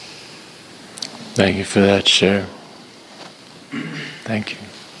Thank you for that share. Thank you.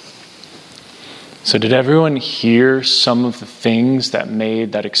 So did everyone hear some of the things that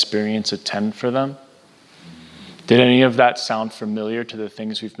made that experience a 10 for them? Did any of that sound familiar to the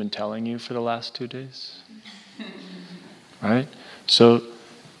things we've been telling you for the last 2 days? Right? So,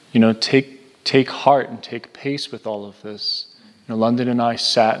 take heart and take pace with all of this. London and I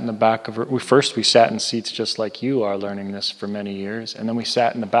sat in the back of we sat in seats just like you are learning this for many years, and then we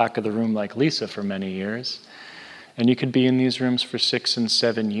sat in the back of the room like Lisa for many years. And you could be in these rooms for 6 and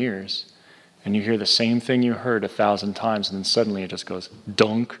 7 years, and you hear the same thing you heard 1,000 times, and then suddenly it just goes,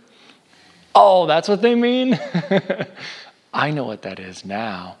 dunk. Oh, that's what they mean? I know what that is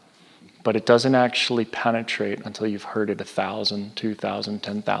now, but it doesn't actually penetrate until you've heard it 1,000, 2,000,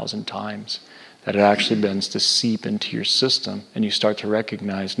 10,000 times. That it actually begins to seep into your system, and you start to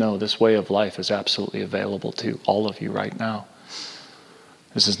recognize, no, this way of life is absolutely available to all of you right now.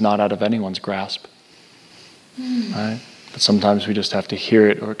 This is not out of anyone's grasp. Right? But sometimes we just have to hear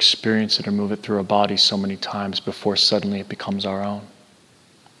it or experience it or move it through our body so many times before suddenly it becomes our own.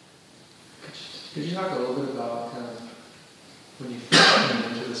 Could you talk a little bit about kind of when you first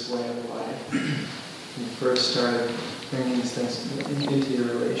came into this way of life, when you first started bringing these things into your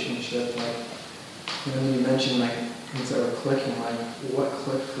relationship, like, you mentioned like things that were clicking, like what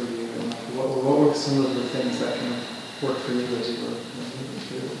clicked for you, and like what were some of the things that kind of worked for you as you were moving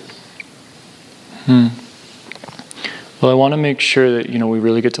through this? Well, I want to make sure that we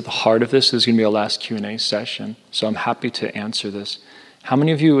really get to the heart of this. This is going to be our last Q&A session, so I'm happy to answer this. How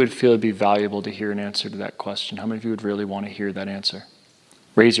many of you would feel it'd be valuable to hear an answer to that question? How many of you would really want to hear that answer?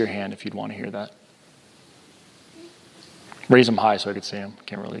 Raise your hand if you'd want to hear that. Raise them high so I could see them.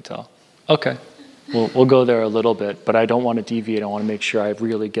 Can't really tell. Okay. We'll go there a little bit, but I don't want to deviate. I want to make sure I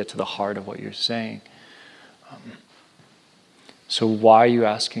really get to the heart of what you're saying. So why are you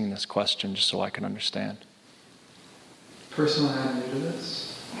asking this question, just so I can understand? Personally, I'm new to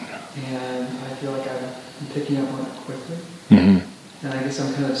this, and I feel like I'm picking up on it quickly. Mm-hmm. And I guess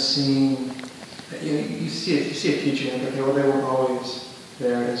I'm kind of seeing, you see a teaching, like, okay, well, they weren't always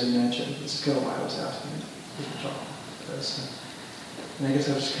there, as you mentioned. This is kind of why I was asking you to talk about this. And I guess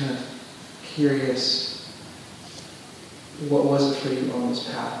I was just kind of curious, what was it for you on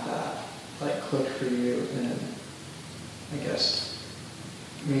this path that clicked for you and I guess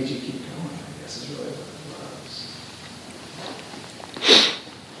made you keep going, I guess is really what it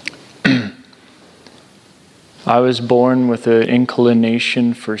was. I was born with an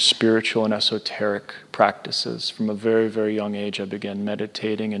inclination for spiritual and esoteric practices. From a very, very young age, I began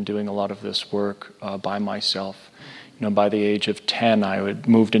meditating and doing a lot of this work by myself. By the age of 10, I had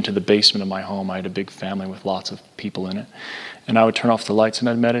moved into the basement of my home. I had a big family with lots of people in it. And I would turn off the lights and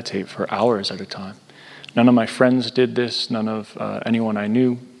I'd meditate for hours at a time. None of my friends did this. None of anyone I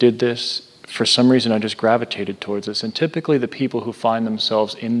knew did this. For some reason, I just gravitated towards this. And typically the people who find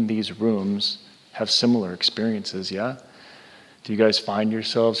themselves in these rooms have similar experiences, yeah? Do you guys find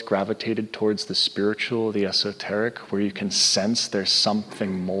yourselves gravitated towards the spiritual, the esoteric, where you can sense there's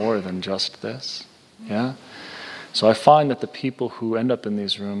something more than just this? Yeah? So I find that the people who end up in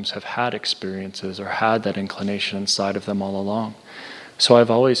these rooms have had experiences or had that inclination inside of them all along. So I've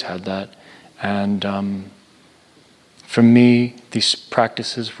always had that. And for me, these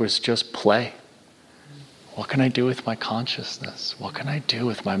practices was just play. What can I do with my consciousness? What can I do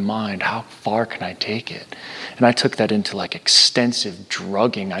with my mind? How far can I take it? And I took that into like extensive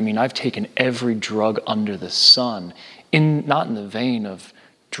drugging. I mean, I've taken every drug under the sun, not in the vein of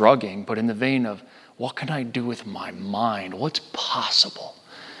drugging, but in the vein of, what can I do with my mind? What's possible?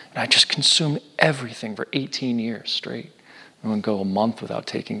 And I just consumed everything for 18 years straight. I wouldn't go a month without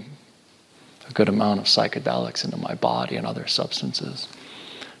taking a good amount of psychedelics into my body and other substances.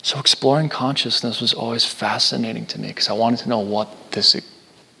 So exploring consciousness was always fascinating to me because I wanted to know what this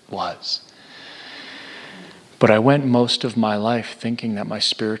was. But I went most of my life thinking that my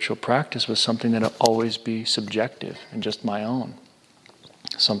spiritual practice was something that would always be subjective and just my own.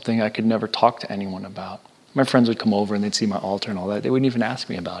 Something I could never talk to anyone about. My friends would come over and they'd see my altar and all that. They wouldn't even ask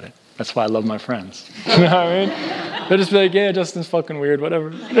me about it. That's why I love my friends. You know what I mean? They'd just be like, yeah, Justin's fucking weird, whatever.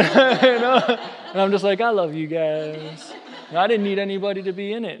 And I'm just like, I love you guys. And I didn't need anybody to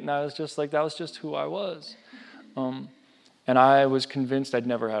be in it. And I was just like, that was just who I was. And I was convinced I'd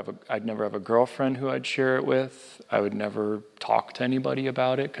never have a girlfriend who I'd share it with. I would never talk to anybody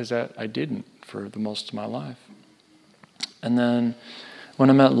about it because I didn't for the most of my life. And then when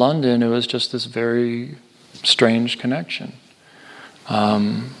I met London, it was just this very strange connection.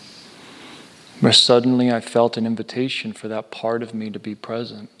 Where suddenly I felt an invitation for that part of me to be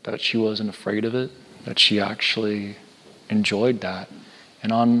present, that she wasn't afraid of it, that she actually enjoyed that.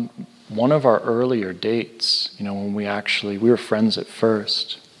 And on one of our earlier dates, when we were friends at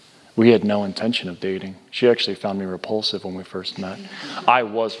first. We had no intention of dating. She actually found me repulsive when we first met. I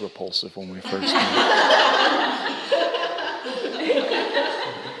was repulsive when we first met.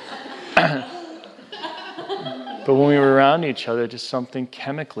 But when we were around each other, just something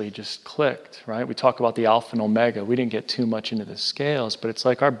chemically just clicked, right? We talk about the alpha and omega. We didn't get too much into the scales, but it's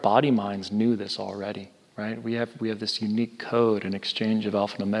like our body minds knew this already, right? We have this unique code and exchange of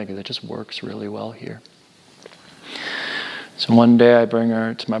alpha and omega that just works really well here. So one day I bring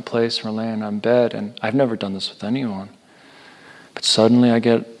her to my place and we're laying on bed, and I've never done this with anyone. But suddenly I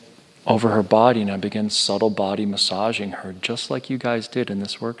get over her body and I begin subtle body massaging her, just like you guys did in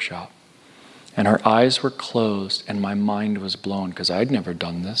this workshop. And her eyes were closed and my mind was blown because I'd never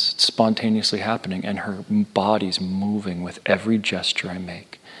done this. It's spontaneously happening and her body's moving with every gesture I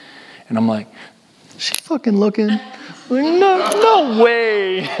make. And I'm like, is she fucking looking? Like, no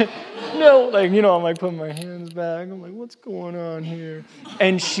way. No, I'm like putting my hands back. I'm like, what's going on here?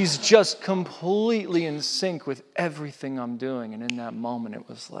 And she's just completely in sync with everything I'm doing. And in that moment, it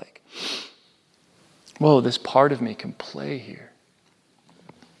was like, whoa, this part of me can play here.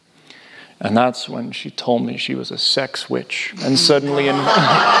 And that's when she told me she was a sex witch and suddenly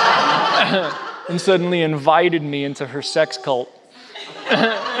invited me into her sex cult.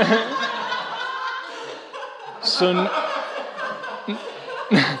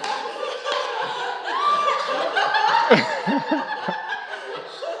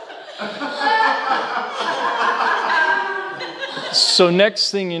 So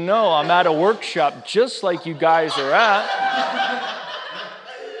next thing you know, I'm at a workshop just like you guys are at.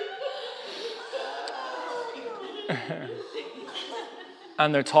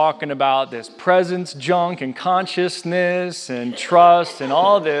 And they're talking about this presence junk and consciousness and trust and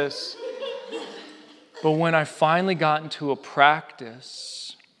all this. But when I finally got into a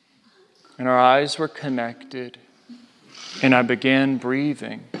practice and our eyes were connected and I began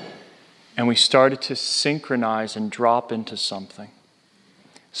breathing and we started to synchronize and drop into something,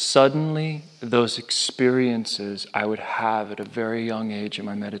 suddenly those experiences I would have at a very young age in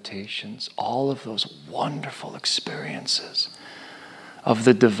my meditations, all of those wonderful experiences of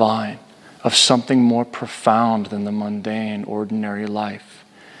the divine, of something more profound than the mundane, ordinary life.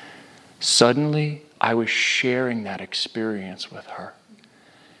 Suddenly, I was sharing that experience with her.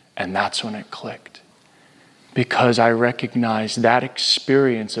 And that's when it clicked. Because I recognized that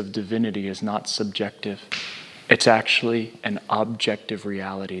experience of divinity is not subjective. It's actually an objective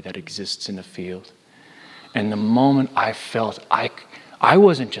reality that exists in a field. And the moment I felt I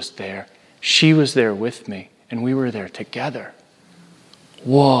wasn't just there, she was there with me, and we were there together.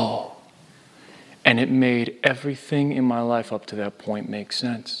 Whoa. And it made everything in my life up to that point make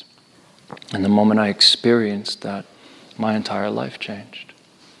sense. And the moment I experienced that, my entire life changed.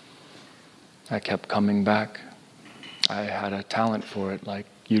 I kept coming back. I had a talent for it, like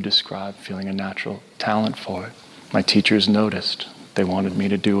you described, feeling a natural talent for it. My teachers noticed. They wanted me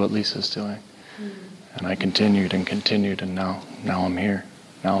to do what Lisa's doing. And I continued, and now I'm here.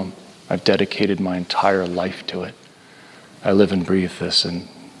 Now I've dedicated my entire life to it. I live and breathe this, and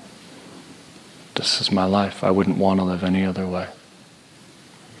this is my life. I wouldn't want to live any other way.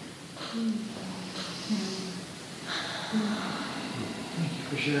 Thank you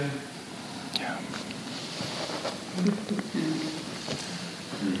for sharing. Yeah.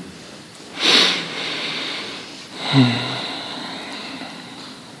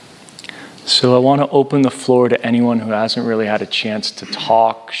 So I want to open the floor to anyone who hasn't really had a chance to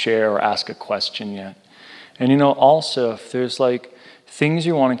talk, share, or ask a question yet. And also, if there's things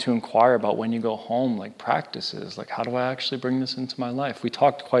you're wanting to inquire about when you go home, like practices, like how do I actually bring this into my life? We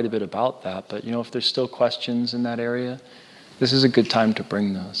talked quite a bit about that, but if there's still questions in that area, this is a good time to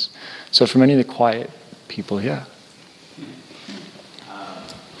bring those. So from any of the quiet people, yeah.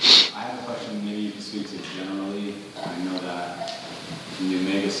 I have a question, maybe you can speak to generally. I know that in the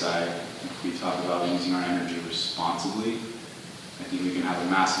Omega side, if we talk about using our energy responsibly, I think we can have a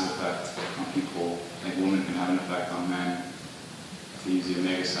massive effect on people. Like women can have an effect on men. To use the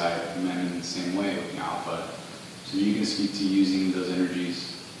Omega side, men in the same way with the Alpha. So you can speak to using those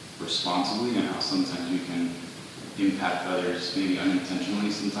energies responsibly and how sometimes you can impact others, maybe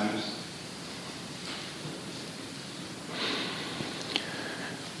unintentionally sometimes.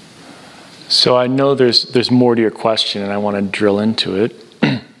 So I know there's more to your question, and I want to drill into it.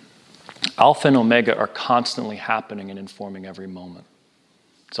 Alpha and Omega are constantly happening and informing every moment.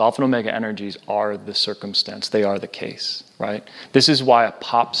 So Alpha and Omega energies are the circumstance. They are the case, right? This is why a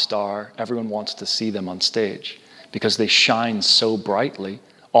pop star, everyone wants to see them on stage, because they shine so brightly.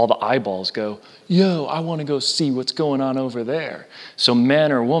 all the eyeballs go, yo, I want to go see what's going on over there. So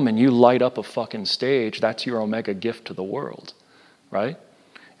man or woman, you light up a fucking stage, that's your omega gift to the world, right?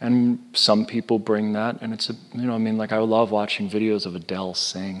 And some people bring that, and it's I love watching videos of Adele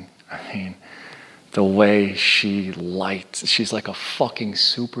sing. I mean, the way she lights, she's like a fucking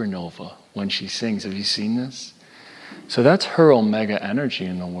supernova when she sings. Have you seen this? So that's her omega energy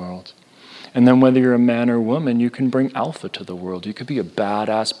in the world. And then whether you're a man or woman, you can bring alpha to the world. You could be a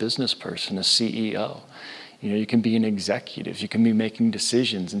badass business person, a CEO. You can be an executive. You can be making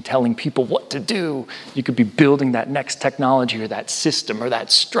decisions and telling people what to do. You could be building that next technology or that system or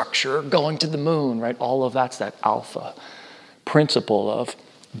that structure or going to the moon, right? All of that's that alpha principle of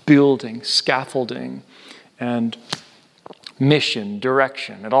building, scaffolding, and mission,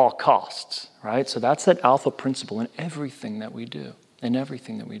 direction at all costs, right? So that's that alpha principle in everything that we do,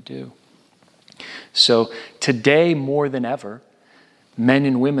 So today, more than ever, men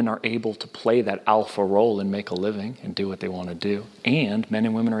and women are able to play that alpha role and make a living and do what they want to do. And men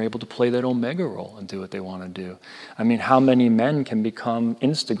and women are able to play that omega role and do what they want to do. I mean, how many men can become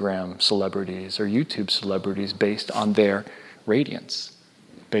Instagram celebrities or YouTube celebrities based on their radiance,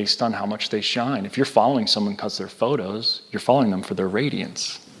 based on how much they shine? If you're following someone because their photos, you're following them for their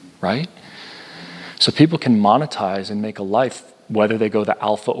radiance, right? So people can monetize and make a life whether they go the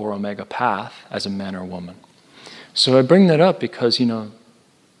alpha or omega path as a man or woman. So I bring that up because,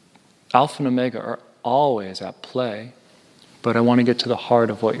 alpha and omega are always at play, but I want to get to the heart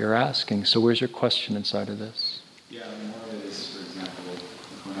of what you're asking. So where's your question inside of this? Yeah, more of it is, for example,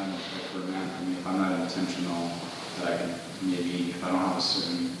 when I'm for a man, if I'm not intentional, that I can maybe, if I don't have a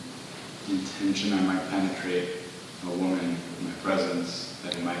certain intention, I might penetrate a woman with my presence,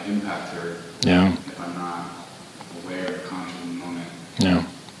 that it might impact her. Yeah. If I'm not aware or conscious in the moment. Yeah.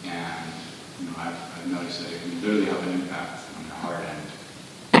 And, I've noticed that it can literally have an impact on the heart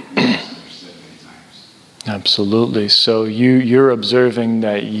end. Misunderstood many times. Absolutely. So you're observing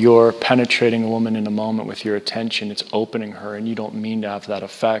that you're penetrating a woman in a moment with your attention. It's opening her, and you don't mean to have that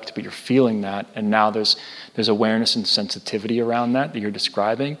effect, but you're feeling that. And now there's awareness and sensitivity around that you're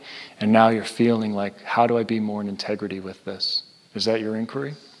describing. And now you're feeling like, how do I be more in integrity with this? Is that your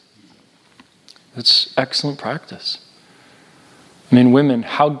inquiry? It's excellent practice. I mean, women,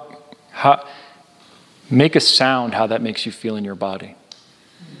 how make a sound how that makes you feel in your body.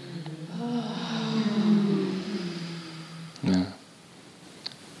 Yeah.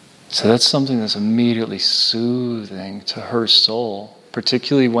 So that's something that's immediately soothing to her soul,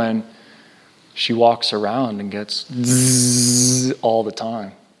 particularly when she walks around and gets zzz all the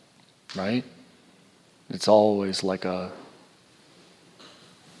time, right? It's always like a...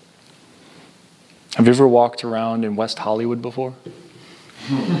 Have you ever walked around in West Hollywood before?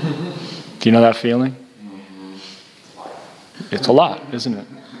 Do you know that feeling? It's a lot, isn't it?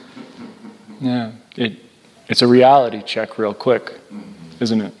 Yeah. It's a reality check real quick,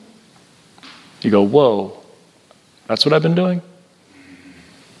 isn't it? You go, whoa, that's what I've been doing?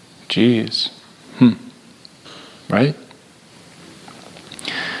 Jeez. Right?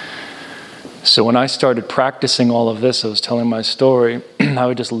 So when I started practicing all of this, I was telling my story, I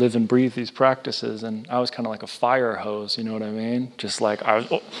would just live and breathe these practices, and I was kind of like a fire hose, you know what I mean? Just like I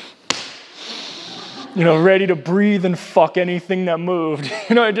was, ready to breathe and fuck anything that moved.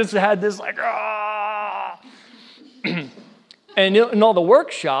 I just had this like, ah. And in all the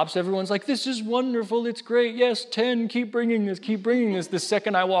workshops, everyone's like, this is wonderful, it's great, yes, 10, keep bringing this. The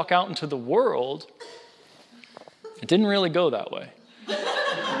second I walk out into the world, it didn't really go that way.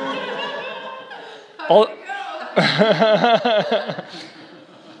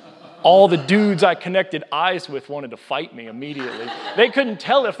 All the dudes I connected eyes with wanted to fight me immediately. They couldn't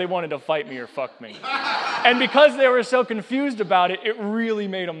tell if they wanted to fight me or fuck me. And because they were so confused about it, it really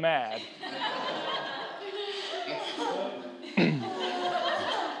made them mad.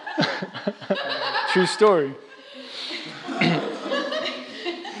 True story.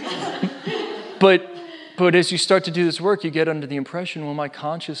 But as you start to do this work, you get under the impression, well, my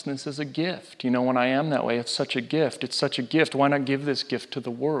consciousness is a gift. When I am that way, it's such a gift. It's such a gift. Why not give this gift to the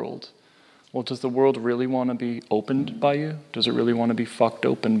world? Well, does the world really want to be opened by you? Does it really want to be fucked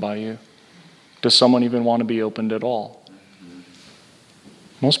open by you? Does someone even want to be opened at all?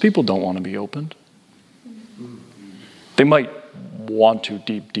 Most people don't want to be opened. They might want to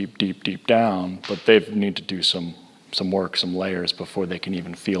deep down, but they need to do some work, some layers before they can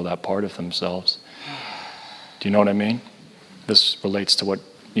even feel that part of themselves. Do you know what I mean? This relates to what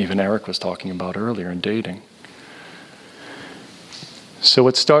even Eric was talking about earlier in dating. So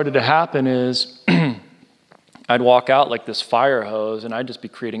what started to happen is I'd walk out like this fire hose and I'd just be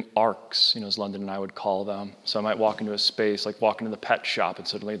creating arcs, as London and I would call them. So I might walk into a space, like walk into the pet shop, and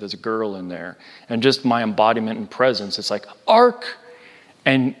suddenly there's a girl in there. And just my embodiment and presence, it's like, arc!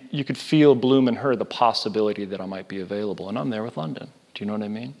 And you could feel bloom in her the possibility that I might be available. And I'm there with London. Do you know what I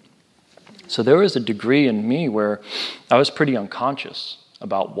mean? So there was a degree in me where I was pretty unconscious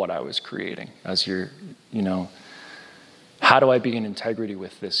about what I was creating as how do I be in integrity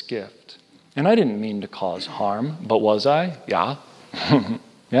with this gift? And I didn't mean to cause harm, but was I? Yeah.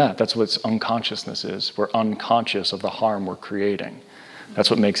 Yeah, that's what unconsciousness is. We're unconscious of the harm we're creating. That's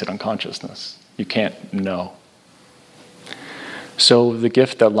what makes it unconsciousness. You can't know. So the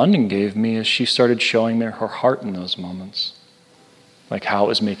gift that London gave me is she started showing me her heart in those moments, like how it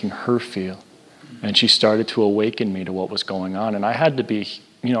was making her feel. And she started to awaken me to what was going on. And I had to be,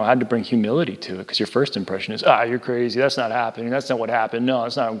 I had to bring humility to it, because your first impression is, you're crazy, that's not happening, that's not what happened, no,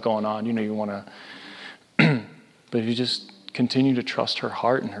 that's not what's going on, you want to, but if you just continue to trust her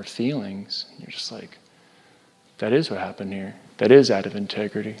heart and her feelings, you're just like, that is what happened here, that is out of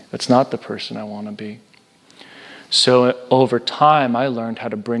integrity, that's not the person I want to be. So over time, I learned how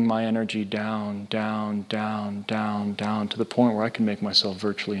to bring my energy down, down, down, down, down, to the point where I can make myself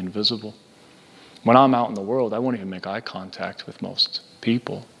virtually invisible. When I'm out in the world, I won't even make eye contact with most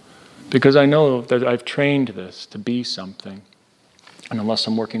people, because I know that I've trained this to be something. And unless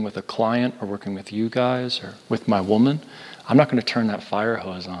I'm working with a client or working with you guys or with my woman, I'm not going to turn that fire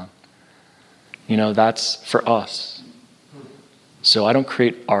hose on. That's for us. So I don't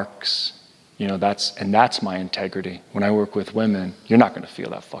create arcs. That's my integrity. When I work with women, you're not going to feel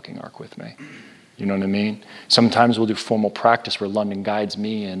that fucking arc with me. You know what I mean? Sometimes we'll do formal practice where London guides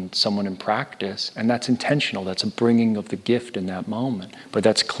me and someone in practice, and that's intentional. That's a bringing of the gift in that moment. But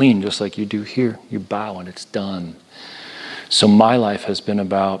that's clean, just like you do here. You bow and it's done. So my life has been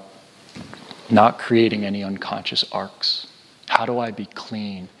about not creating any unconscious arcs. How do I be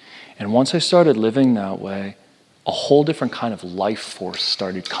clean? And once I started living that way, a whole different kind of life force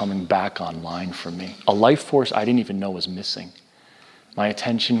started coming back online for me. A life force I didn't even know was missing. My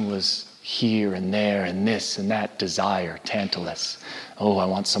attention was here and there and this and that desire, Tantalus. Oh, I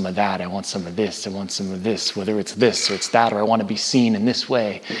want some of that. I want some of this. I want some of this, whether it's this or it's that, or I want to be seen in this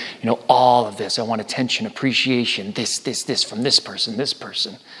way. All of this. I want attention, appreciation, this from this person, this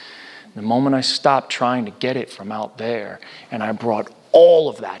person. The moment I stopped trying to get it from out there and I brought all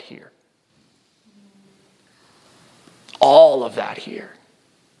of that here. All of that here.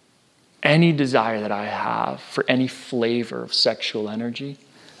 Any desire that I have for any flavor of sexual energy,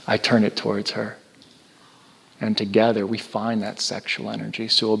 I turn it towards her. And together we find that sexual energy.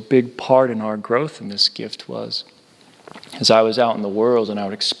 So a big part in our growth in this gift was, as I was out in the world and I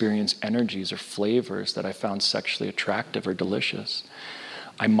would experience energies or flavors that I found sexually attractive or delicious,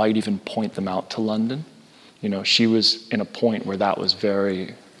 I might even point them out to London. She was in a point where that was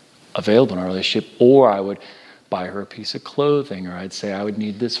very available in our relationship, or I would buy her a piece of clothing, or I'd say I would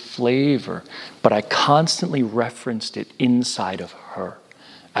need this flavor. But I constantly referenced it inside of her,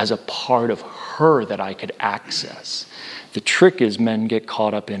 as a part of her that I could access. The trick is men get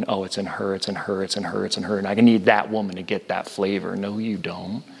caught up in, it's in her, it's in her, it's in her, it's in her, and I need that woman to get that flavor. No, you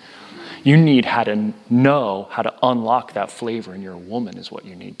don't. You need how to know how to unlock that flavor in your woman is what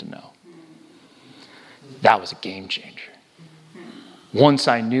you need to know. That was a game changer. Once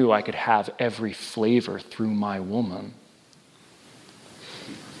I knew I could have every flavor through my woman,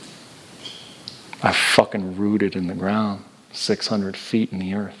 I fucking rooted in the ground, 600 feet in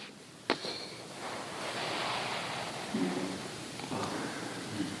the earth.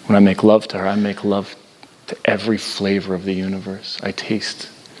 When I make love to her, I make love to every flavor of the universe. I taste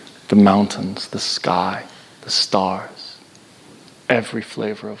the mountains, the sky, the stars, every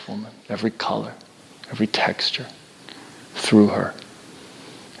flavor of woman, every color, every texture, through her.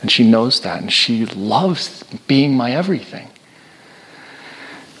 And she knows that, and she loves being my everything.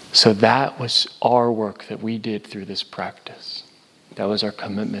 So that was our work that we did through this practice. That was our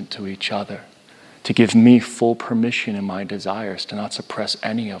commitment to each other, to give me full permission in my desires, to not suppress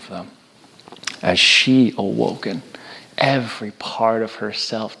any of them. As she awoken every part of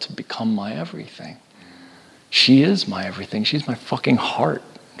herself to become my everything. She is my everything. She's my fucking heart.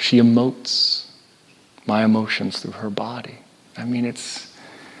 She emotes my emotions through her body.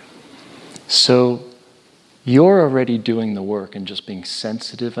 So you're already doing the work and just being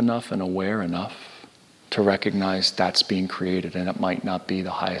sensitive enough and aware enough to recognize that's being created, and it might not be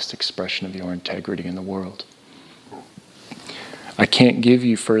the highest expression of your integrity in the world. I can't give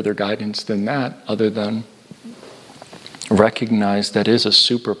you further guidance than that, other than recognize that is a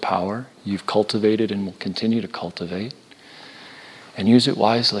superpower you've cultivated and will continue to cultivate, and use it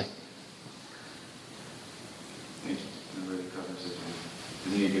wisely.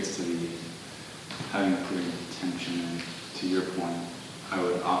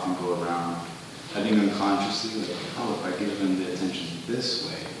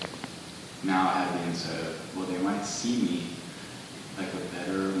 now I have the insight of, well, they might see me like a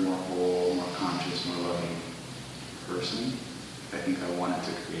better, more whole, more conscious, more loving person. I think I wanted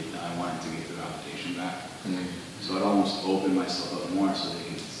to create that. I wanted to get the validation back. So I'd almost open myself up more so they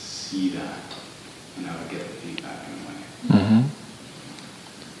could see that, and I would get the feedback in a way. Mm-hmm.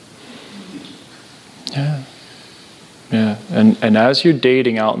 Yeah. Yeah. And as you're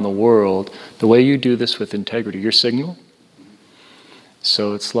dating out in the world, the way you do this with integrity, you're single.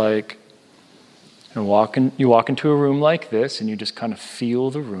 So it's like you walk into a room like this and you just kind of feel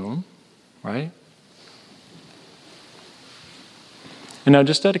the room, right? And now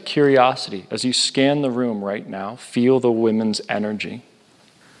just out of curiosity, as you scan the room right now, feel the women's energy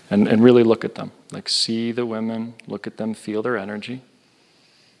and really look at them. Like see the women, look at them, feel their energy.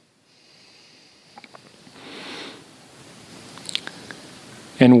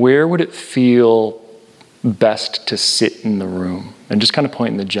 And where would it feel best to sit in the room? And just kind of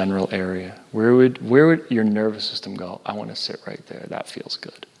point in the general area. Where would your nervous system go? I want to sit right there. That feels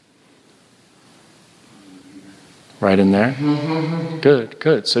good. Right in there?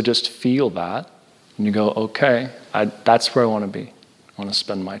 Good. So just feel that. And you go, okay, that's where I want to be. I want to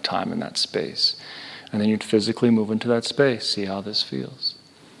spend my time in that space. And then you'd physically move into that space, see how this feels.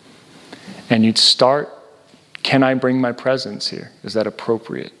 And you'd start, can I bring my presence here? Is that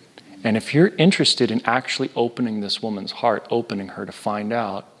appropriate? And if you're interested in actually opening this woman's heart, opening her to find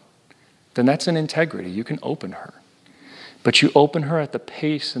out, then that's an integrity. You can open her. But you open her at the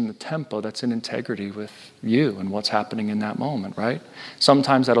pace and the tempo that's in integrity with you and what's happening in that moment, right?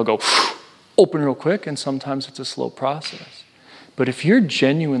 Sometimes that'll go open real quick, and sometimes it's a slow process. But if you're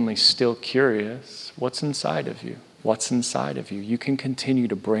genuinely still curious, what's inside of you? What's inside of you? You can continue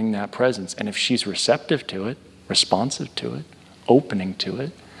to bring that presence. And if she's receptive to it, responsive to it, opening to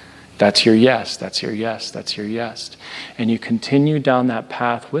it, that's your yes, that's your yes, that's your yes. And you continue down that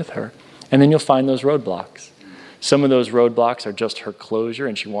path with her, and then you'll find those roadblocks. Some of those roadblocks are just her closure,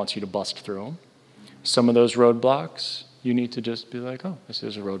 and she wants you to bust through them. Some of those roadblocks, you need to just be like, oh, this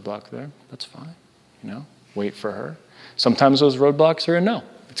is a roadblock there. That's fine. Wait for her. Sometimes those roadblocks are a no.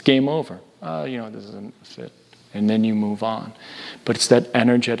 It's game over. This doesn't fit. And then you move on. But it's that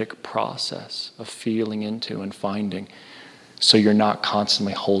energetic process of feeling into and finding, so you're not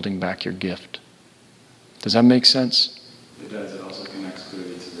constantly holding back your gift. Does that make sense? It does. It also connects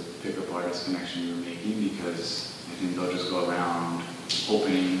clearly to the pickup artist connection you're making, because I think they'll just go around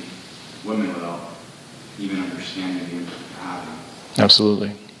opening women without even understanding the impact they're having.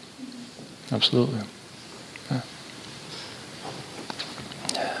 Absolutely. Yeah.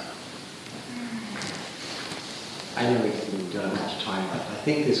 I know we don't have much time, but I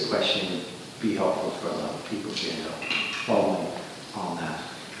think this question would be helpful for a lot of people to know. Following on that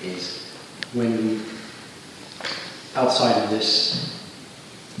is, when we, outside of this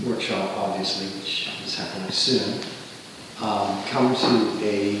workshop, obviously, which is happening soon, come to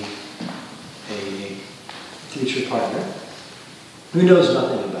a future partner who knows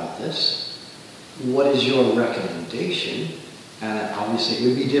nothing about this. What is your recommendation? And obviously it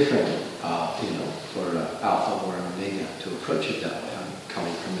would be different, for an alpha or an omega to approach it that way. I'm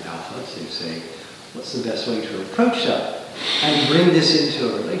coming from an alpha to say, what's the best way to approach that and bring this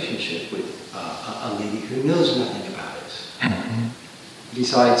into a relationship with a lady who knows nothing about it,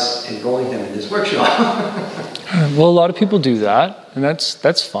 besides enrolling them in this workshop? Well, a lot of people do that, and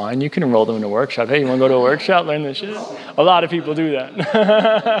that's fine. You can enroll them in a workshop. Hey, you want to go to a workshop, learn this shit? A lot of people do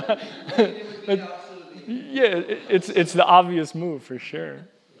that. Yeah, it's the obvious move for sure.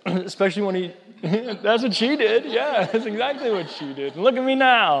 Especially when that's what she did. Yeah, that's exactly what she did. Look at me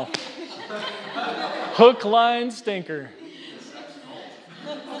now. Hook, line, stinker.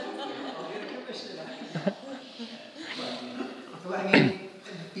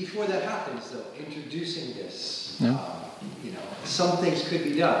 Before that happens, though, introducing this, Yeah. Some things could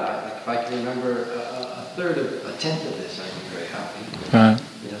be done. If I can remember a tenth of this, I'd be very happy. Right.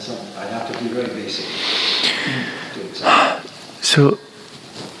 I'd have to be very basic. Doing something. So,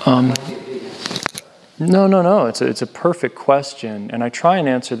 no. It's a perfect question, and I try and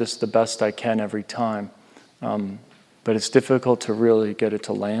answer this the best I can every time, but it's difficult to really get it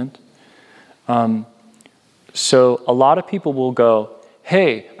to land. So a lot of people will go,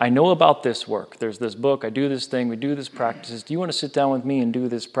 hey, I know about this work. There's this book. I do this thing. We do this practices. Do you want to sit down with me and do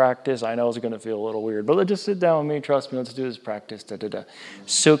this practice? I know it's going to feel a little weird, but let's just sit down with me. Trust me. Let's do this practice.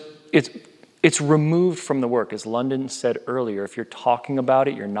 So it's removed from the work. As London said earlier, if you're talking about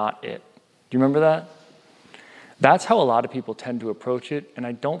it, you're not it. Do you remember that? That's how a lot of people tend to approach it, and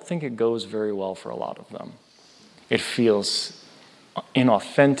I don't think it goes very well for a lot of them. It feels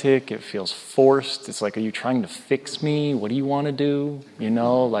inauthentic, it feels forced. It's like, are you trying to fix me? What do you want to do? You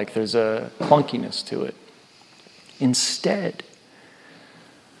know, like there's a clunkiness to it. Instead,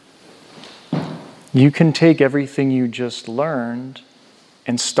 you can take everything you just learned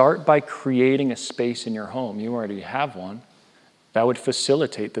and start by creating a space in your home. You already have one. That would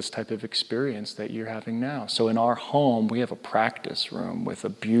facilitate this type of experience that you're having now. So in our home, we have a practice room with a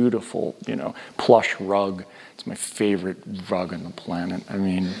beautiful, plush rug. It's my favorite rug on the planet. I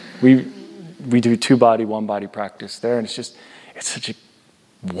mean, we do 2-body, 1-body practice there, and it's such a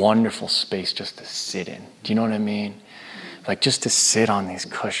wonderful space just to sit in. Do you know what I mean? Like just to sit on these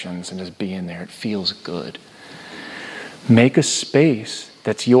cushions and just be in there. It feels good. Make a space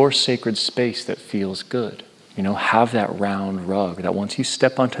that's your sacred space that feels good. Have that round rug that once you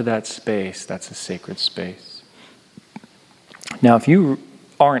step onto that space, that's a sacred space. Now, if you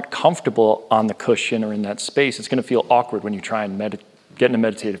aren't comfortable on the cushion or in that space, it's going to feel awkward when you try and get in a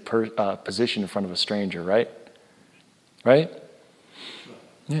meditative position in front of a stranger, right? Right?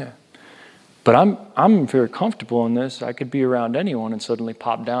 Yeah. But I'm very comfortable in this. I could be around anyone and suddenly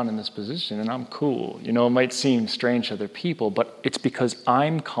pop down in this position, and I'm cool. It might seem strange to other people, but it's because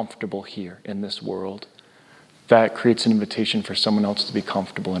I'm comfortable here in this world. That creates an invitation for someone else to be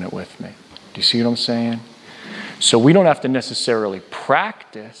comfortable in it with me. Do you see what I'm saying? So we don't have to necessarily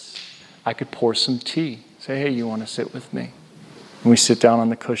practice. I could pour some tea. Say, hey, you want to sit with me? And we sit down on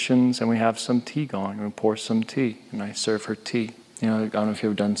the cushions and we have some tea going. And we pour some tea and I serve her tea. I don't know if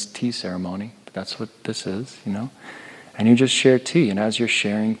you've ever done tea ceremony, but that's what this is, And you just share tea. And as you're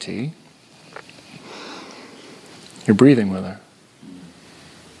sharing tea, you're breathing with her.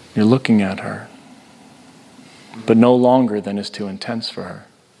 You're looking at her. But no longer than is too intense for her,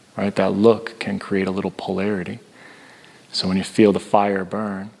 right? That look can create a little polarity. So when you feel the fire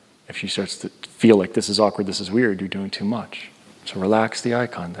burn, if she starts to feel like this is awkward, this is weird, you're doing too much. So relax the eye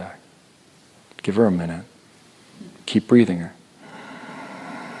contact. Give her a minute. Keep breathing her.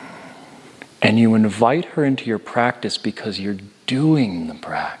 And you invite her into your practice because you're doing the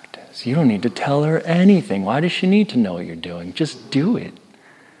practice. You don't need to tell her anything. Why does she need to know what you're doing? Just do it.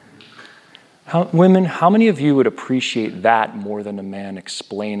 Women, how many of you would appreciate that more than a man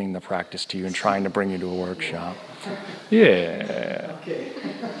explaining the practice to you and trying to bring you to a workshop? Yeah.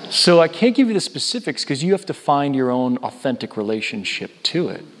 So I can't give you the specifics because you have to find your own authentic relationship to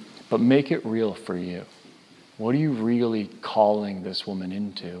it. But make it real for you. What are you really calling this woman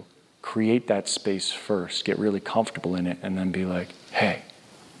into? Create that space first. Get really comfortable in it and then be like, hey,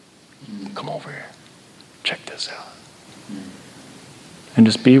 come over here. Check this out. And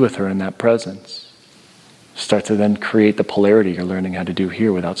just be with her in that presence. Start to then create the polarity you're learning how to do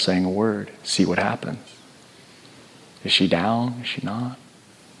here without saying a word. See what happens. Is she down? Is she not?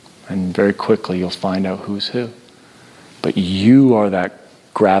 And very quickly you'll find out who's who. But you are that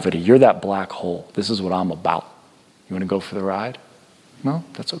gravity. You're that black hole. This is what I'm about. You want to go for the ride? No?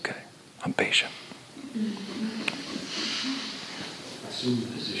 That's okay. I'm patient. Assume the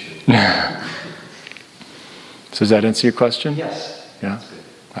position. So does that answer your question? Yes. Yeah?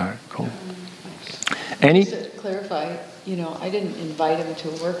 All right, cool. Just to clarify, I didn't invite him to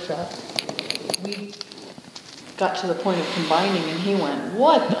a workshop. We got to the point of combining and he went,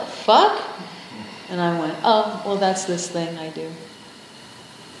 what the fuck? And I went, oh, well, that's this thing I do.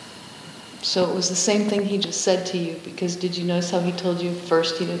 So it was the same thing he just said to you, because did you notice how he told you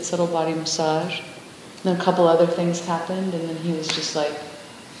first he did subtle body massage, then a couple other things happened, and then he was just like,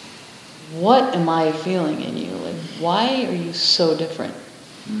 what am I feeling in you? Like, why are you so different?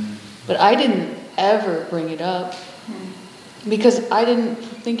 But I didn't ever bring it up because I didn't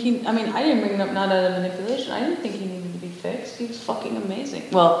think I didn't bring it up not out of manipulation. I didn't think he needed to be fixed. He was fucking amazing.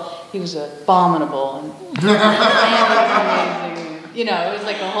 Well, he was abominable and was amazing. It was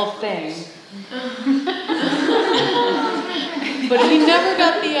like a whole thing. But he never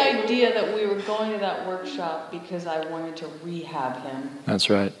got the idea that we were going to that workshop because I wanted to rehab him. That's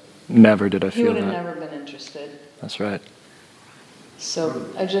right. Never did I feel that. He would have never been interested. That's right. So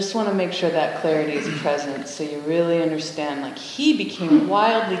I just want to make sure that clarity is present so you really understand. Like, he became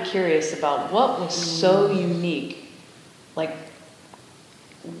wildly curious about what was so unique. Like,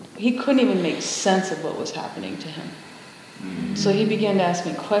 he couldn't even make sense of what was happening to him. So he began to ask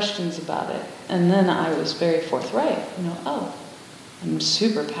me questions about it. And then I was very forthright. I'm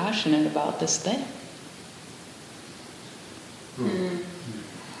super passionate about this thing.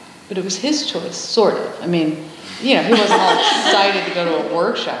 But it was his choice, sort of. He wasn't all excited to go to a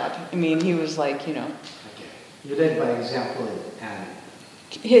workshop. He was like, Okay. You led by example and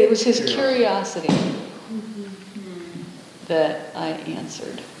it was his curiosity that I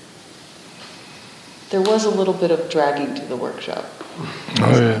answered. There was a little bit of dragging to the workshop.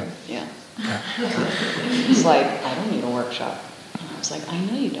 Oh, yeah. Yeah. He's like, I don't need a workshop. And I was like, I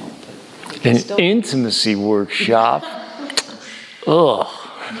know you don't, but we can An still. intimacy workshop. Ugh.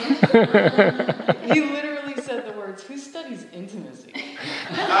 He literally said the words, who studies intimacy?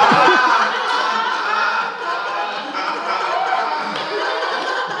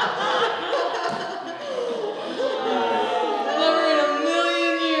 Never in a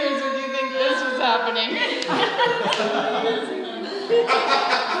million years would you think this was happening.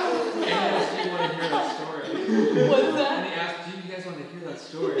 What's that? And he asked, do you guys want to hear that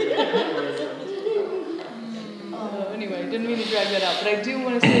story? Anyway, didn't mean to drag that out, but I do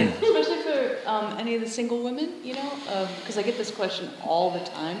want to say, especially for any of the single women, you know, because I get this question all the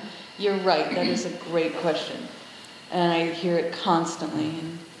time. You're right, that is a great question. And I hear it constantly.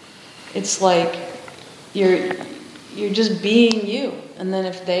 And it's like you're just being you. And then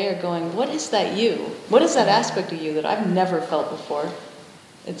if they are going, what is that you? What is that aspect of you that I've never felt before?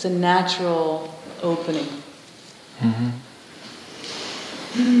 It's a natural opening. Mm-hmm.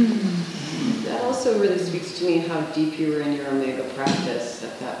 That also really speaks to me how deep you were in your Omega practice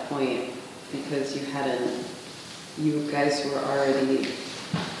at that point, because you guys were already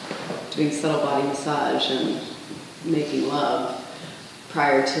doing subtle body massage and making love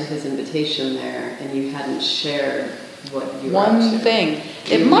prior to his invitation there, and you hadn't shared what you were up to. One thing.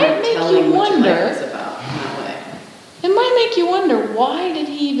 It You might weren't make telling you what your life wonder. was about in that way. It might make you wonder, why did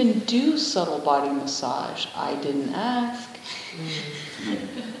he even do subtle body massage? I didn't ask.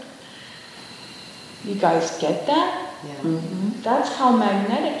 You guys get that? Yeah. That's how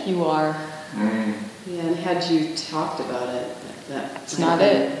magnetic you are. Yeah, and had you talked about it, It's might not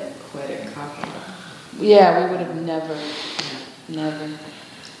have been it. quite a cock-up. Yeah, we would have never.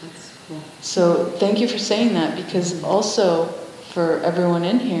 That's cool. So thank you for saying that, because also for everyone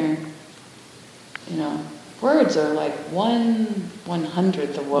in here, you know, words are like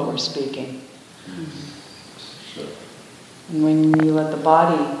 1/100th of what we're speaking. And when you let the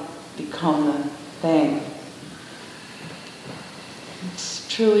body become the thing, it's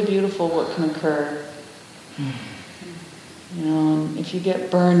truly beautiful what can occur. You know, and if you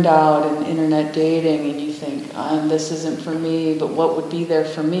get burned out in internet dating and you think, this isn't for me, but what would be there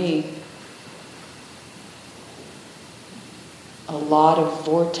for me? A lot of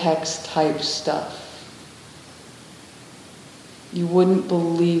vortex type stuff. You wouldn't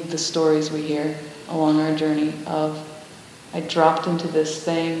believe the stories we hear along our journey of, I dropped into this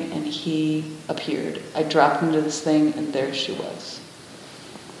thing and he appeared. I dropped into this thing and there she was.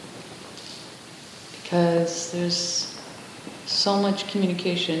 Because there's so much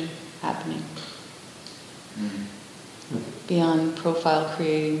communication happening beyond profile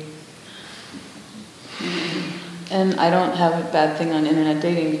creating. And I don't have a bad thing on internet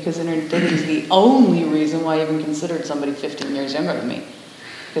dating, because internet dating is the only reason why I even considered somebody 15 years younger than me.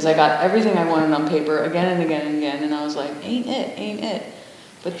 Because I got everything I wanted on paper again and again and again, and I was like, ain't it.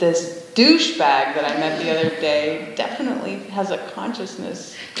 But this douchebag that I met the other day definitely has a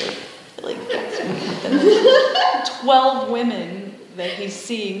consciousness that really gets me. And there's 12 women that he's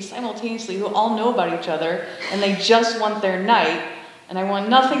seeing simultaneously who all know about each other, and they just want their night, and I want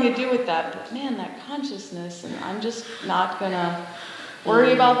nothing to do with that. But man, that consciousness, and I'm just not gonna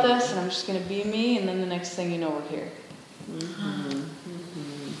worry about this, and I'm just gonna be me, and then the next thing you know, we're here.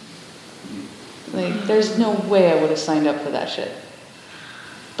 Like, there's no way I would have signed up for that shit.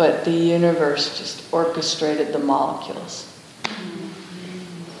 But the universe just orchestrated the molecules.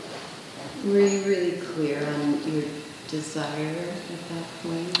 Were you really clear on your desire at that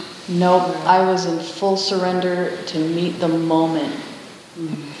point? Nope, I was in full surrender to meet the moment.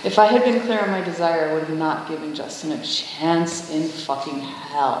 If I had been clear on my desire, I would have not given Justin a chance in fucking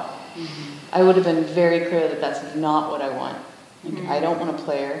hell. I would have been very clear that that's not what I want. Like, I don't want a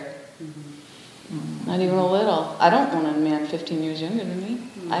player. Not even a little. I don't want a man 15 years younger than me.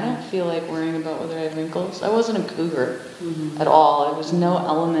 I don't feel like worrying about whether I have wrinkles. I wasn't a cougar at all. There was no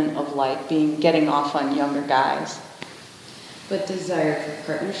element of like getting off on younger guys. But desire for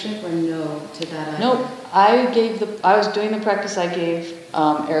partnership, or no to that either? Nope. I was doing the practice I gave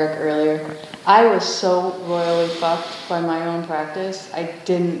Eric earlier. I was so royally fucked by my own practice, I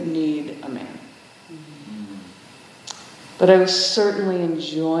didn't need a man. But I was certainly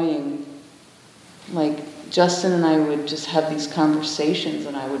enjoying, like, Justin and I would just have these conversations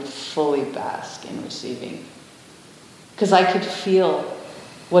and I would fully bask in receiving. Because I could feel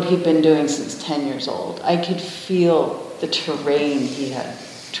what he'd been doing since 10 years old. I could feel the terrain he had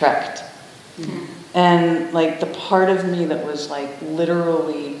trekked. And like the part of me that was like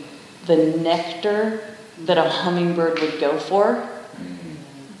literally the nectar that a hummingbird would go for,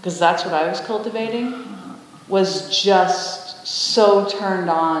 because that's what I was cultivating, was just so turned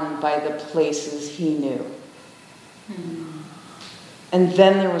on by the places he knew. And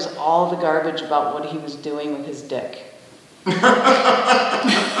then there was all the garbage about what he was doing with his dick.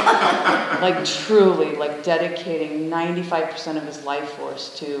 Like truly, like dedicating 95% of his life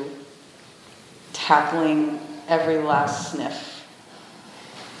force to tackling every last sniff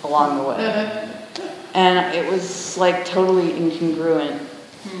along the way. And it was like totally incongruent.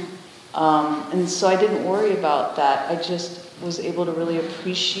 And so I didn't worry about that. I just was able to really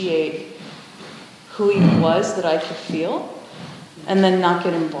appreciate who he was that I could feel and then not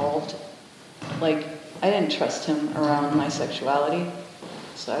get involved. Like, I didn't trust him around my sexuality.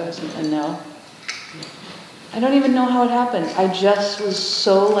 So I was a no. I don't even know how it happened. I just was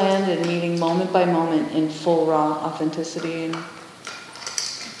so landed meeting moment by moment in full raw authenticity, and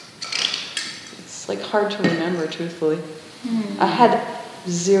it's like hard to remember, truthfully. I had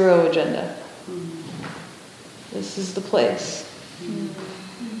zero agenda. This is the place.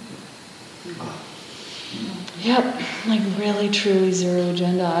 Yep, like really, truly zero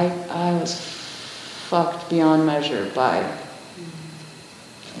agenda. I was fucked beyond measure by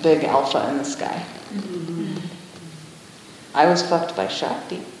big alpha in the sky. I was fucked by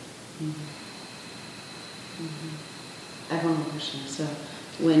Shakti. I have one more question. So,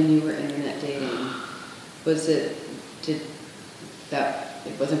 when you were internet dating, it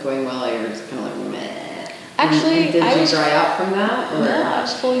wasn't going well, or you were just kind of like, meh? Actually, and did you dry out from that? Or? No, I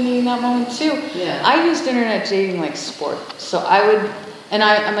was fully needing that moment too. Yeah. I used internet dating like sport. So I would, and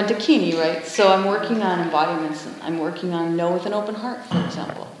I'm a Dakini, right? So I'm working on embodiments. I'm working on know with an open heart, for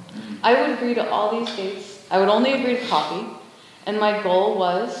example. I would agree to all these dates. I would only agree to coffee. And my goal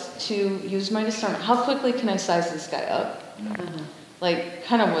was to use my discernment. How quickly can I size this guy up? Like,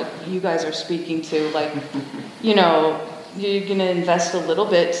 kind of what you guys are speaking to. Like, you know, you're going to invest a little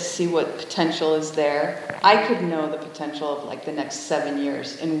bit to see what potential is there. I could know the potential of like the next 7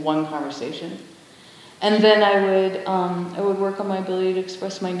 years in one conversation. And then I would work on my ability to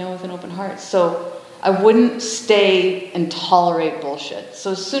express my no with an open heart. So I wouldn't stay and tolerate bullshit.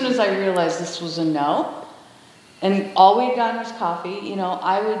 So as soon as I realized this was a no, and all we'd gotten was coffee, you know,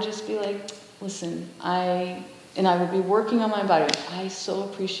 I would just be like, listen, I would be working on my body. I so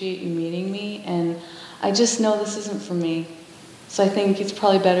appreciate you meeting me, and I just know this isn't for me. So I think it's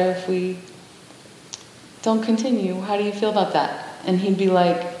probably better if we don't continue. How do you feel about that? And he'd be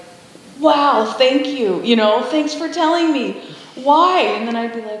like, wow, thank you. You know, thanks for telling me. Why? And then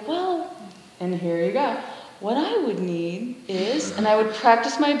I'd be like, well, and here you go. What I would need is, and I would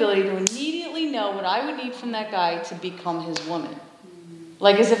practice my ability to immediately know what I would need from that guy to become his woman.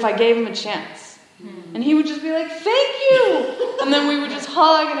 Like as if I gave him a chance. And he would just be like, thank you! And then we would just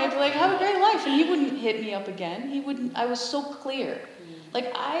hug, and I'd be like, have a great life. And he wouldn't hit me up again. He wouldn't, I was so clear.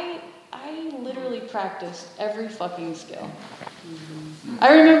 Like I literally practiced every fucking skill.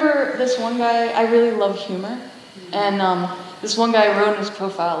 I remember this one guy, I really love humor. And this one guy wrote in his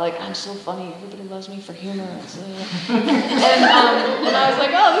profile, like, I'm so funny, everybody loves me for humor. And I was like,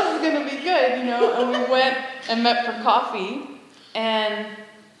 oh, this is going to be good, you know. And we went and met for coffee, and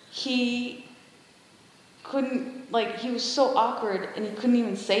he couldn't, like, he was so awkward, and he couldn't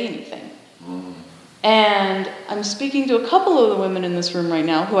even say anything. And I'm speaking to a couple of the women in this room right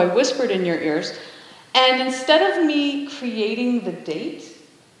now who I whispered in your ears, and instead of me creating the date,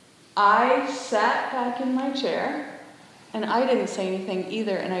 I sat back in my chair, and I didn't say anything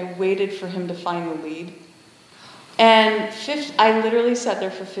either, and I waited for him to find the lead. And I literally sat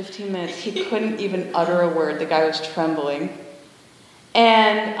there for 15 minutes. He couldn't even utter a word. The guy was trembling.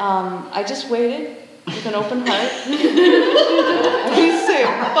 And I just waited with an open heart. I didn't say a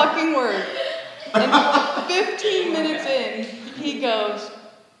fucking word. And 15 minutes in, he goes,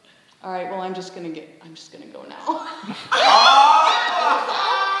 all right, well, I'm just gonna go now.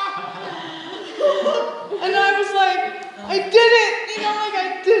 And I was like, I did it! You know, like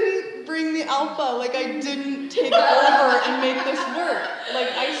I didn't bring the alpha, like I didn't take over and make this work. Like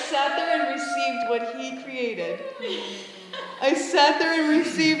I sat there and received what he created. I sat there and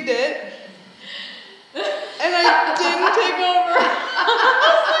received it, and I didn't take over. I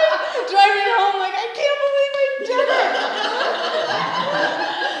was like driving home like, I can't believe I did it!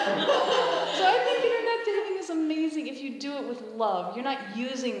 So I think internet dating is amazing if you do it with love. You're not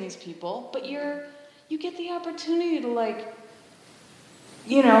using these people, but you get the opportunity to, like,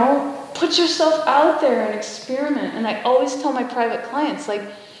 you know, put yourself out there and experiment. And I always tell my private clients, like,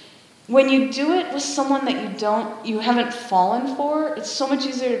 when you do it with someone that you haven't fallen for, it's so much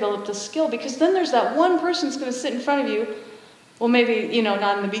easier to build up the skill, because then there's that one person that's going to sit in front of you. Well, maybe, you know,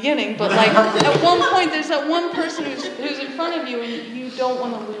 not in the beginning, but like at one point there's that one person who's in front of you, and you don't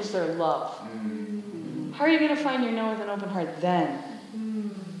want to lose their love. How are you going to find your no with an open heart then?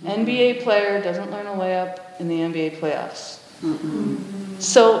 NBA player doesn't learn a layup in the NBA playoffs.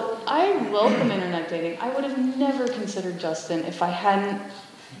 So I welcome internet dating. I would have never considered Justin if I hadn't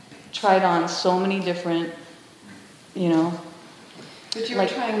tried on so many different, you know. But you were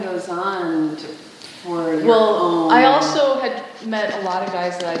trying those on for your Well, own. I also had met a lot of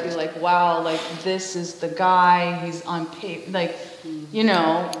guys that I'd be like, wow, like this is the guy, he's on paper, like, you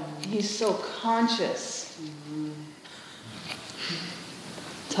know, he's so conscious.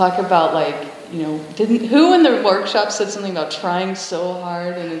 Talk about like, you know, who in the workshop said something about trying so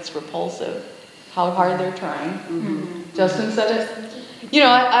hard and it's repulsive? How hard they're trying. Justin said it. You know,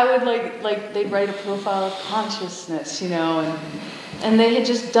 I would like they'd write a profile of consciousness, you know, and they had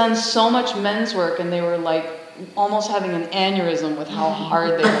just done so much men's work and they were like almost having an aneurysm with how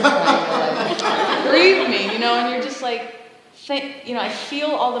hard they were trying to like grieve me, you know, and you're just like, you know, I feel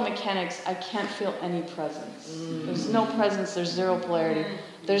all the mechanics, I can't feel any presence. There's no presence, there's zero polarity.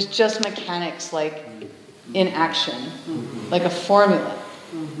 There's just mechanics like in action, like a formula.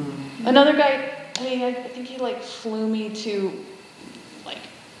 Another guy, I mean, I think he like flew me to like,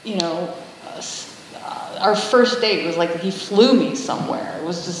 you know, our first date was like he flew me somewhere. It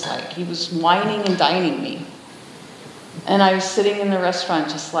was just like he was whining and dining me. And I was sitting in the restaurant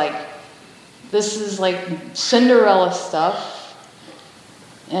just like, this is like Cinderella stuff.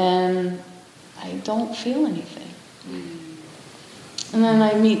 And I don't feel anything. And then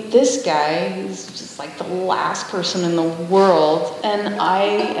I meet this guy who's just like the last person in the world. And I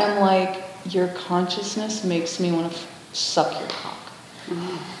am like, your consciousness makes me want to suck your cock.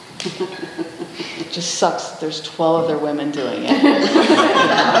 It just sucks that there's 12 other women doing it.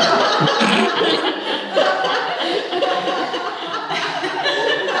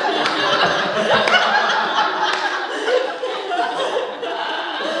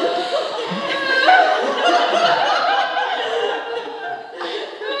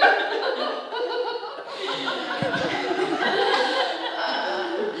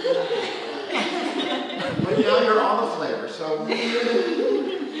 But now you're on the flavor, so.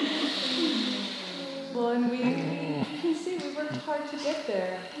 Well, and you can see we worked hard to get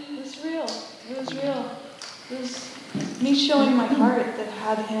there. It was real. It was real. It was me showing my heart that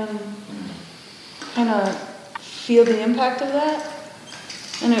had him kind of feel the impact of that.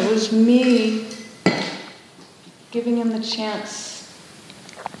 And it was me giving him the chance,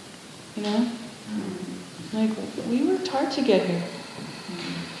 you know? Like, we worked hard to get here.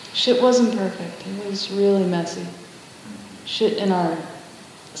 Shit wasn't perfect. It was really messy. Shit in our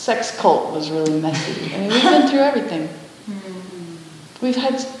sex cult was really messy. I mean, we've been through everything. We've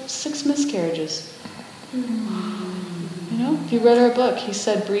had 6 miscarriages. You know, if you read our book, he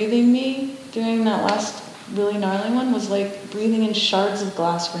said breathing me during that last really gnarly one was like breathing in shards of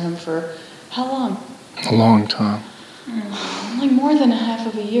glass for him for how long? A long time. Like more than half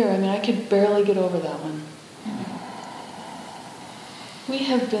of a year. I mean, I could barely get over that one. We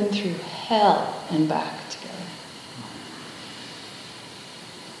have been through hell and back together.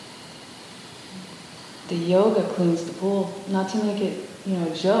 The yoga cleans the pool. Not to make it, you know,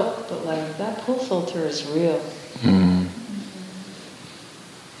 a joke, but like that pool filter is real.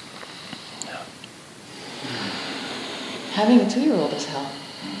 Having a 2-year-old is hell.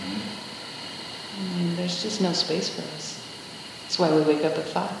 I mean, there's just no space for us. That's why we wake up at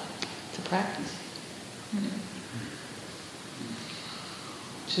 5 to practice.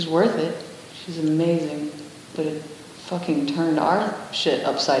 She's worth it. She's amazing. But it fucking turned our shit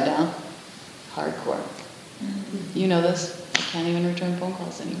upside down. Hardcore. You know this. I can't even return phone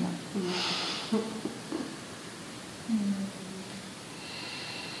calls anymore.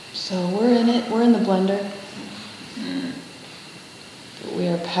 So we're in it. We're in the blender. But we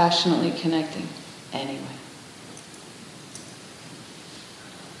are passionately connecting anyway.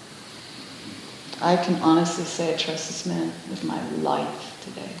 I can honestly say I trust this man with my life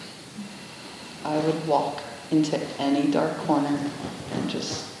today. I would walk into any dark corner and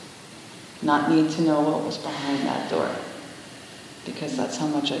just not need to know what was behind that door. Because that's how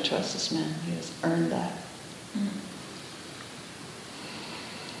much I trust this man. He has earned that.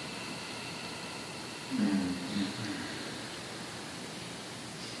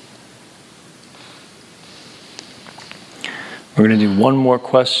 We're going to do one more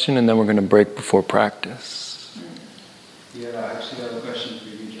question and then we're going to break before practice. Yeah, I actually have a question for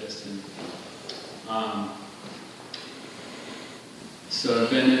you, Justin. So I've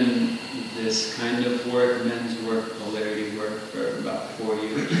been in this kind of work, men's work, polarity work, for about 4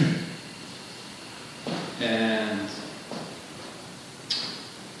 years. And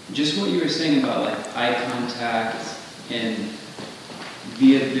just what you were saying about like eye contact and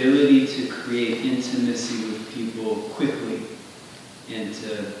the ability to create intimacy with people quickly and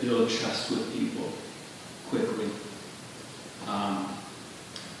to build trust with people quickly.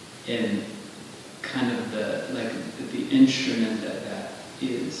 And kind of the instrument that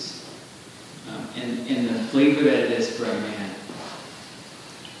is, and the flavor that it is for a man.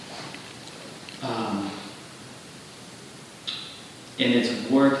 And it's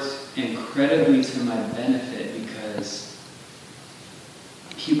worked incredibly to my benefit because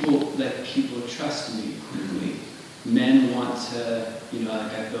people trust me quickly. Men want to,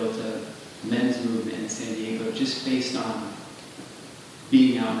 I built a men's movement in San Diego just based on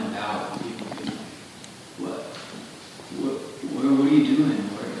being out and about. People being like, what are you doing?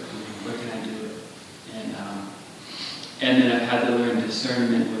 Where can I do it? And then I've had to learn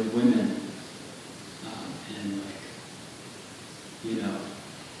discernment with women.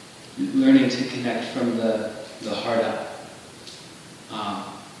 Learning to connect from the heart up.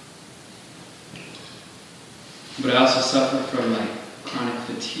 But I also suffer from chronic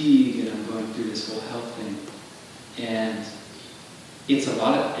fatigue, and I'm going through this whole health thing. And it's a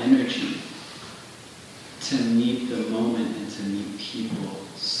lot of energy to meet the moment and to meet people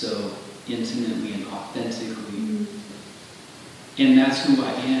so intimately and authentically. Mm-hmm. And that's who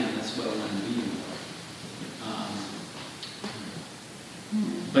I am, that's what I want to be.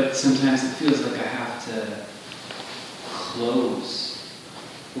 But sometimes it feels like I have to close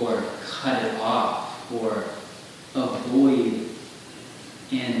or cut it off or avoid.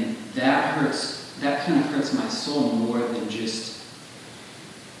 And that kind of hurts my soul more than just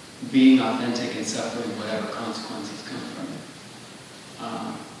being authentic and suffering whatever consequences come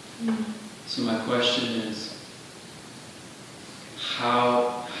from it. So my question is,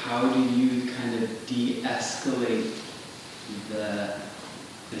 how do you kind of de-escalate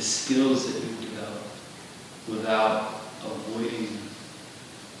the skills that you've developed without avoiding them?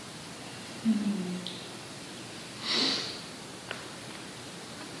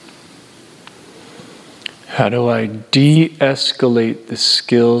 How do I de-escalate the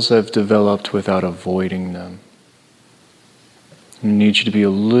skills I've developed without avoiding them? I need you to be a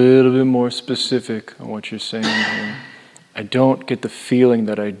little bit more specific on what you're saying here. I don't get the feeling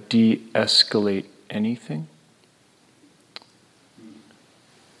that I de-escalate anything.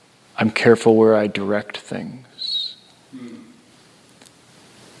 I'm careful where I direct things.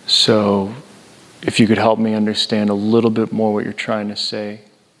 So, if you could help me understand a little bit more what you're trying to say.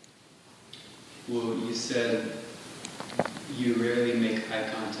 Well, you said you rarely make eye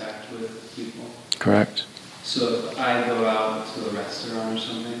contact with people. Correct. So if I go out to a restaurant or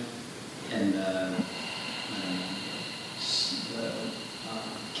something, and the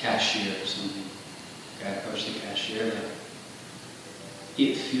cashier or something, I approach the cashier,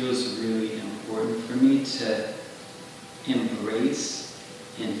 it feels really important for me to embrace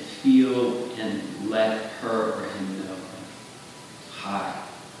and feel and let her or him know, hi,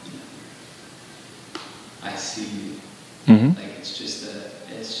 I see you. Mm-hmm. It's just a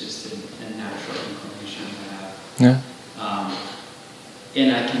natural inclination that I have. Yeah.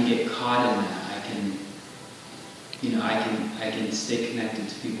 And I can get caught in that. I can stay connected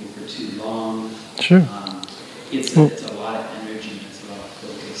to people for too long. Sure. It's a lot of energy. It's a lot of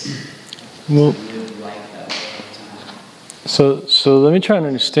focus. Well, I live like that all the time. So let me try and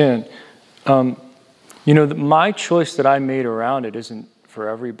understand. My choice that I made around it isn't for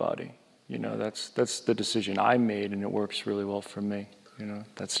everybody. That's the decision I made, and it works really well for me.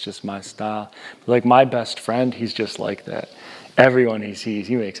 That's just my style. Like my best friend, he's just like that. Everyone he sees,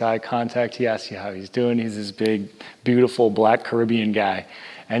 he makes eye contact. He asks you how he's doing. He's this big, beautiful black Caribbean guy.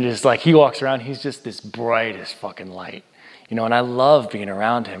 And just he walks around, he's just this bright as fucking light. And I love being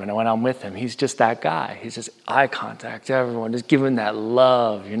around him. And when I'm with him, he's just that guy. He's just eye contact to everyone, just giving that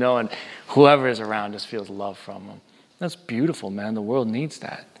love, and whoever is around just feels love from him. That's beautiful, man. The world needs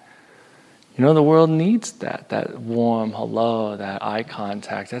that. The world needs that warm hello, that eye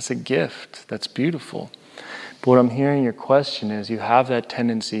contact. That's a gift. That's beautiful. But what I'm hearing your question is you have that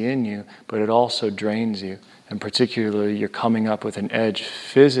tendency in you, but it also drains you. And particularly, you're coming up with an edge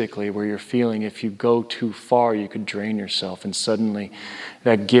physically where you're feeling if you go too far, you could drain yourself. And suddenly,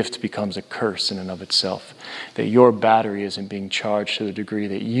 that gift becomes a curse in and of itself. That your battery isn't being charged to the degree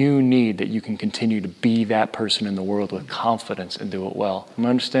that you need, that you can continue to be that person in the world with confidence and do it well. Am I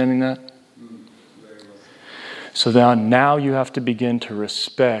understanding that? So now you have to begin to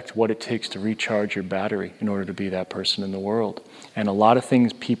respect what it takes to recharge your battery in order to be that person in the world. And a lot of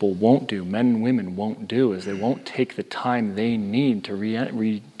things people won't do, men and women won't do, is they won't take the time they need to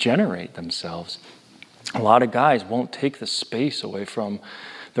regenerate themselves. A lot of guys won't take the space away from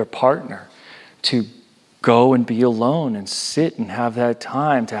their partner to go and be alone and sit and have that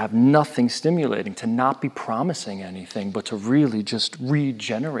time to have nothing stimulating, to not be promising anything, but to really just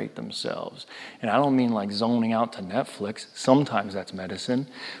regenerate themselves. And I don't mean like zoning out to Netflix. Sometimes that's medicine.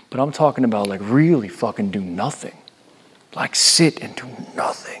 But I'm talking about like really fucking do nothing. Like sit and do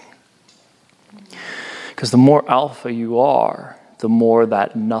nothing. Because the more alpha you are, the more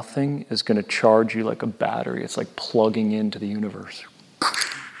that nothing is going to charge you like a battery. It's like plugging into the universe.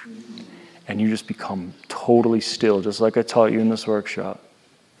 And you just become totally still, just like I taught you in this workshop.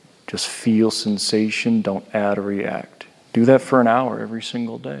 Just feel sensation, don't add or react. Do that for an hour every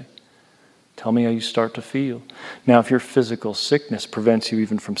single day. Tell me how you start to feel. Now, if your physical sickness prevents you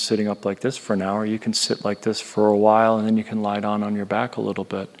even from sitting up like this for an hour, you can sit like this for a while, and then you can lie down on your back a little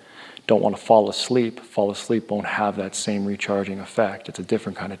bit. Don't want to fall asleep. Fall asleep won't have that same recharging effect. It's a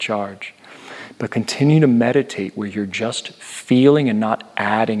different kind of charge. But continue to meditate where you're just feeling and not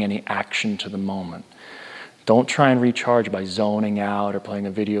adding any action to the moment. Don't try and recharge by zoning out or playing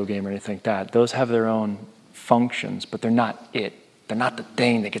a video game or anything like that. Those have their own functions, but they're not it. They're not the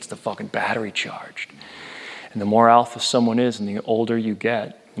thing that gets the fucking battery charged. And the more alpha someone is and the older you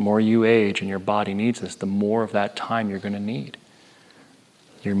get, the more you age and your body needs this, the more of that time you're going to need.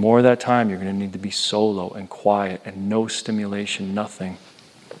 The more of that time you're going to need to be solo and quiet and no stimulation, nothing.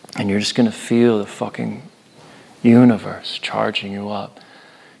 And you're just going to feel the fucking universe charging you up.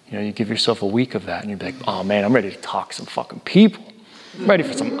 You know, you give yourself a week of that and you'll be like, oh man, I'm ready to talk to some fucking people. I'm ready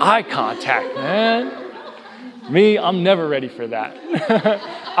for some eye contact, man. Me, I'm never ready for that.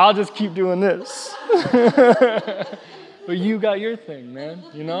 I'll just keep doing this. But you got your thing, man,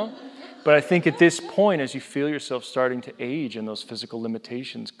 you know? But I think at this point, as you feel yourself starting to age and those physical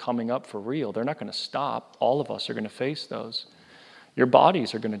limitations coming up for real, they're not going to stop. All of us are going to face those. Your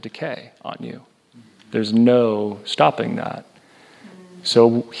bodies are going to decay on you. There's no stopping that.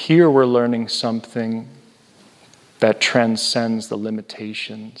 So here we're learning something that transcends the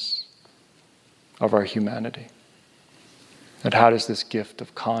limitations of our humanity. And how does this gift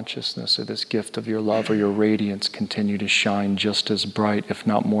of consciousness or this gift of your love or your radiance continue to shine just as bright, if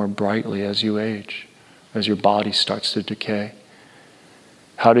not more brightly, as you age, as your body starts to decay?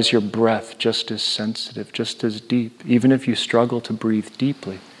 How does your breath just as sensitive, just as deep? Even if you struggle to breathe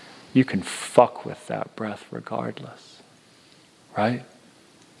deeply, you can fuck with that breath regardless, right?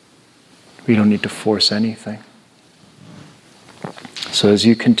 We don't need to force anything. So as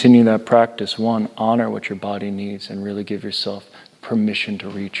you continue that practice, one, honor what your body needs and really give yourself permission to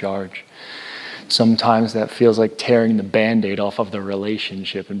recharge. Sometimes that feels like tearing the Band-Aid off of the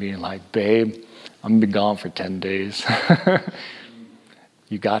relationship and being like, babe, I'm going to be gone for 10 days.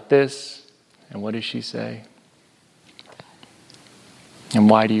 You got this? And what does she say? And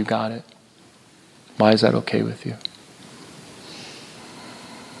why do you got it? Why is that okay with you?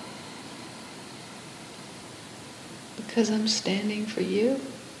 Because I'm standing for you.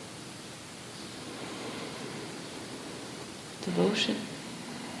 Devotion.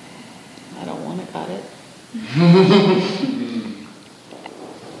 I don't want to got it.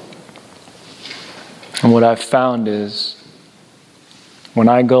 And what I've found is, when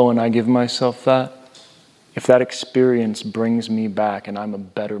I go and I give myself that, if that experience brings me back and I'm a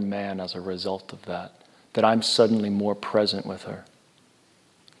better man as a result of that, that I'm suddenly more present with her,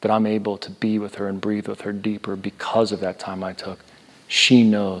 that I'm able to be with her and breathe with her deeper because of that time I took, she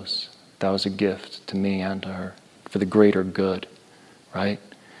knows that was a gift to me and to her for the greater good, right?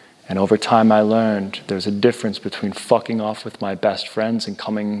 And over time I learned there's a difference between fucking off with my best friends and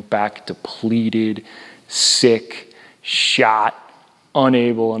coming back depleted, sick, shot,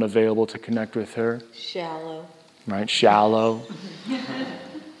 unable, unavailable to connect with her. Shallow. Right? Shallow.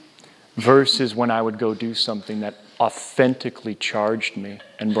 Versus when I would go do something that authentically charged me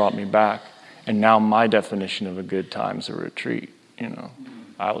and brought me back. And now my definition of a good time is a retreat. You know,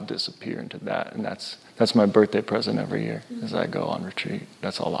 I will disappear into that. And that's my birthday present every year, as I go on retreat.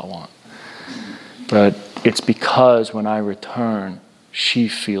 That's all I want. But it's because when I return, she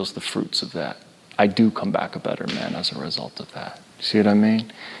feels the fruits of that. I do come back a better man as a result of that. See what I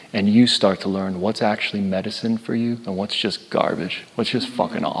mean? And you start to learn what's actually medicine for you and what's just garbage, what's just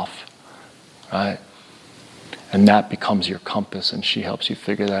fucking off, right? And that becomes your compass, and she helps you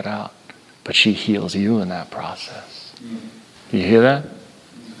figure that out. But she heals you in that process. You hear that?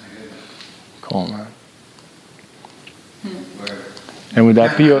 Cool, man. And would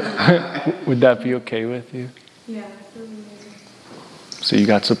that be okay with you? Yeah. So you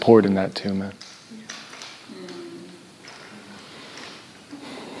got support in that too, man.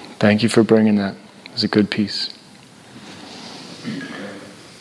 Thank you for bringing that. It was a good piece.